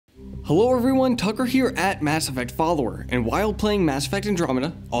Hello everyone, Tucker here at Mass Effect Follower, and while playing Mass Effect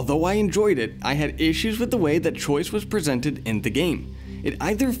Andromeda, although I enjoyed it, I had issues with the way that choice was presented in the game. It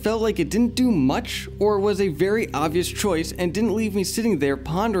either felt like it didn't do much, or was a very obvious choice and didn't leave me sitting there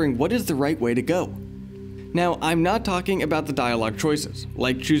pondering what is the right way to go. Now, I'm not talking about the dialogue choices,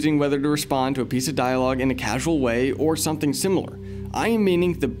 like choosing whether to respond to a piece of dialogue in a casual way or something similar. I am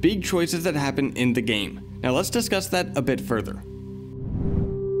meaning the big choices that happen in the game. Now let's discuss that a bit further.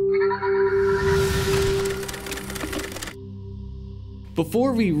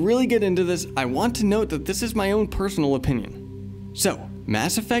 Before we really get into this, I want to note that this is my own personal opinion. So,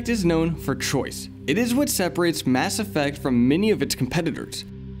 Mass Effect is known for choice. It is what separates Mass Effect from many of its competitors.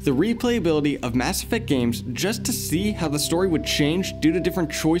 The replayability of Mass Effect games just to see how the story would change due to different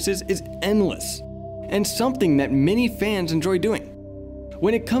choices is endless, and something that many fans enjoy doing.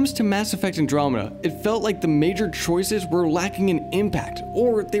 When it comes to Mass Effect Andromeda, it felt like the major choices were lacking in impact,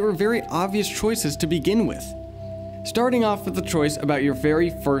 or they were very obvious choices to begin with. Starting off with the choice about your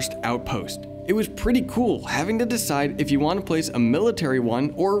very first outpost. It was pretty cool having to decide if you want to place a military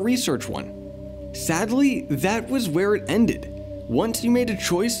one or a research one. Sadly, that was where it ended. Once you made a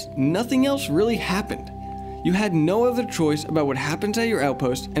choice, nothing else really happened. You had no other choice about what happens at your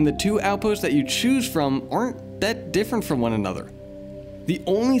outpost, and the two outposts that you choose from aren't that different from one another. The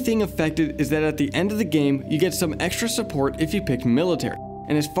only thing affected is that at the end of the game, you get some extra support if you pick military.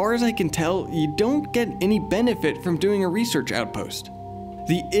 And as far as I can tell, you don't get any benefit from doing a research outpost.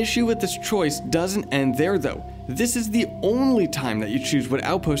 The issue with this choice doesn't end there though. This is the only time that you choose what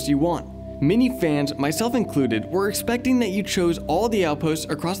outpost you want. Many fans, myself included, were expecting that you chose all the outposts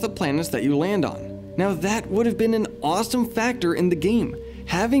across the planets that you land on. Now that would have been an awesome factor in the game.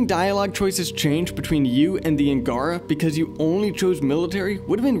 Having dialogue choices change between you and the Angara because you only chose military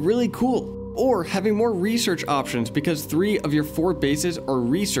would have been really cool. Or having more research options because 3 of your 4 bases are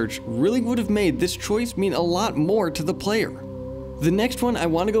research really would have made this choice mean a lot more to the player. The next one I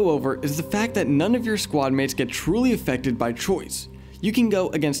want to go over is the fact that none of your squad mates get truly affected by choice. You can go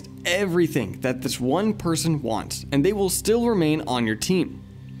against everything that this one person wants, and they will still remain on your team.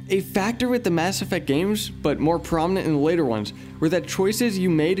 A factor with the Mass Effect games, but more prominent in the later ones, were that choices you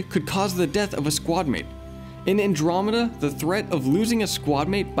made could cause the death of a squad mate. In Andromeda, the threat of losing a squad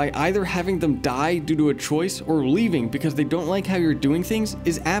mate by either having them die due to a choice or leaving because they don't like how you're doing things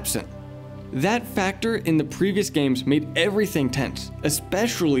is absent. That factor in the previous games made everything tense,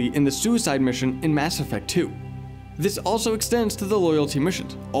 especially in the suicide mission in Mass Effect 2. This also extends to the loyalty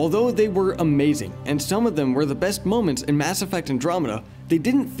missions. Although they were amazing, and some of them were the best moments in Mass Effect Andromeda, they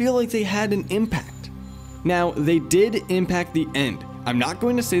didn't feel like they had an impact. Now, they did impact the end. I'm not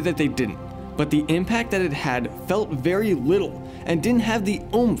going to say that they didn't. But the impact that it had felt very little and didn't have the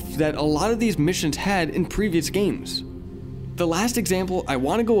oomph that a lot of these missions had in previous games. The last example I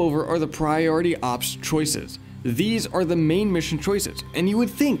want to go over are the priority ops choices. These are the main mission choices, and you would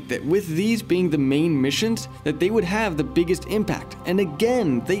think that with these being the main missions that they would have the biggest impact, and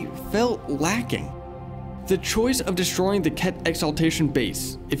again, they felt lacking. The choice of destroying the Ket Exaltation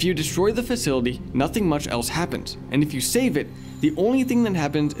base. If you destroy the facility, nothing much else happens, and if you save it, the only thing that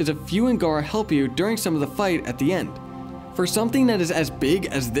happens is a few Angara help you during some of the fight at the end. For something that is as big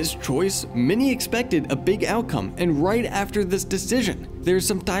as this choice, many expected a big outcome, and right after this decision, there's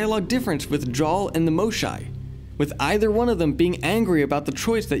some dialogue difference with Jal and the Moshae, with either one of them being angry about the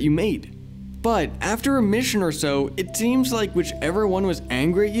choice that you made. But after a mission or so, it seems like whichever one was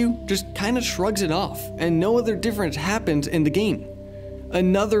angry at you just kinda shrugs it off, and no other difference happens in the game.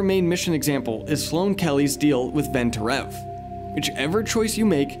 Another main mission example is Sloane Kelly's deal with Ven Terev. Whichever choice you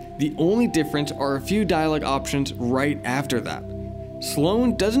make, the only difference are a few dialogue options right after that.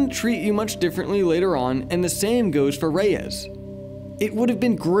 Sloane doesn't treat you much differently later on, and the same goes for Reyes. It would have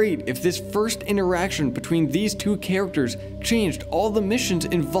been great if this first interaction between these two characters changed all the missions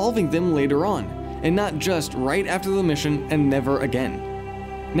involving them later on, and not just right after the mission and never again.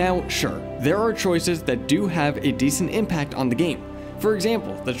 Now, sure, there are choices that do have a decent impact on the game. For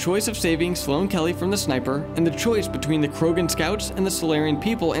example, the choice of saving Sloane Kelly from the sniper, and the choice between the Krogan scouts and the Solarian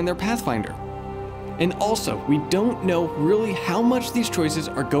people and their Pathfinder. And also, we don't know really how much these choices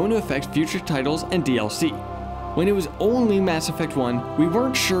are going to affect future titles and DLC. When it was only Mass Effect 1, we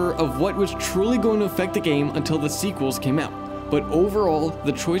weren't sure of what was truly going to affect the game until the sequels came out. But overall,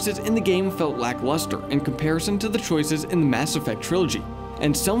 the choices in the game felt lackluster in comparison to the choices in the Mass Effect trilogy.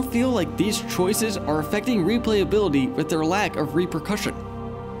 And some feel like these choices are affecting replayability with their lack of repercussion.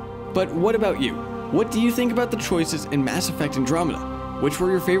 But what about you? What do you think about the choices in Mass Effect Andromeda? Which were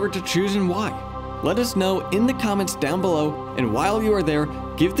your favorite to choose and why? Let us know in the comments down below, and while you are there,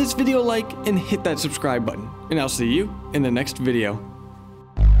 give this video a like and hit that subscribe button, and I'll see you in the next video.